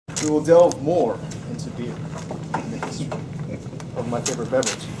we will delve more into beer and the history of my favorite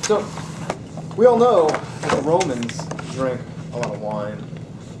beverage. So, we all know that the Romans drank a lot of wine.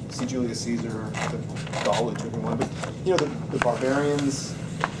 See Julius Caesar, the Gaulish, everyone, but you know, the barbarians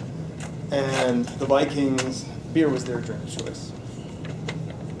and the Vikings, beer was their drink of choice.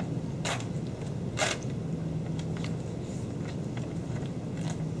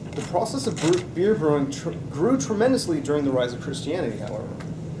 The process of beer brewing grew tremendously during the rise of Christianity, however.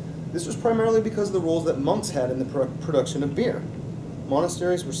 This was primarily because of the roles that monks had in the production of beer.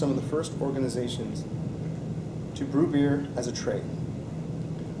 Monasteries were some of the first organizations to brew beer as a trade.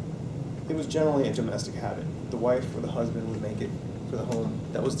 It was generally a domestic habit. The wife or the husband would make it for the home.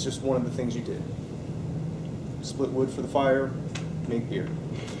 That was just one of the things you did. Split wood for the fire, make beer.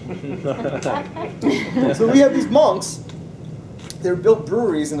 So we have these monks. They built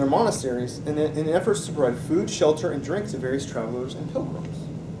breweries in their monasteries in efforts to provide food, shelter, and drink to various travelers and pilgrims.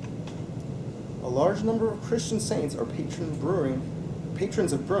 A large number of Christian saints are patrons of brewing.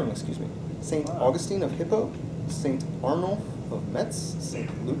 Saint Augustine of Hippo, Saint Arnulf of Metz, Saint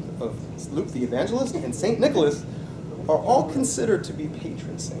Luke the Evangelist, and Saint Nicholas are all considered to be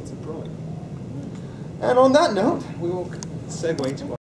patron saints of brewing. And on that note, we will segue to our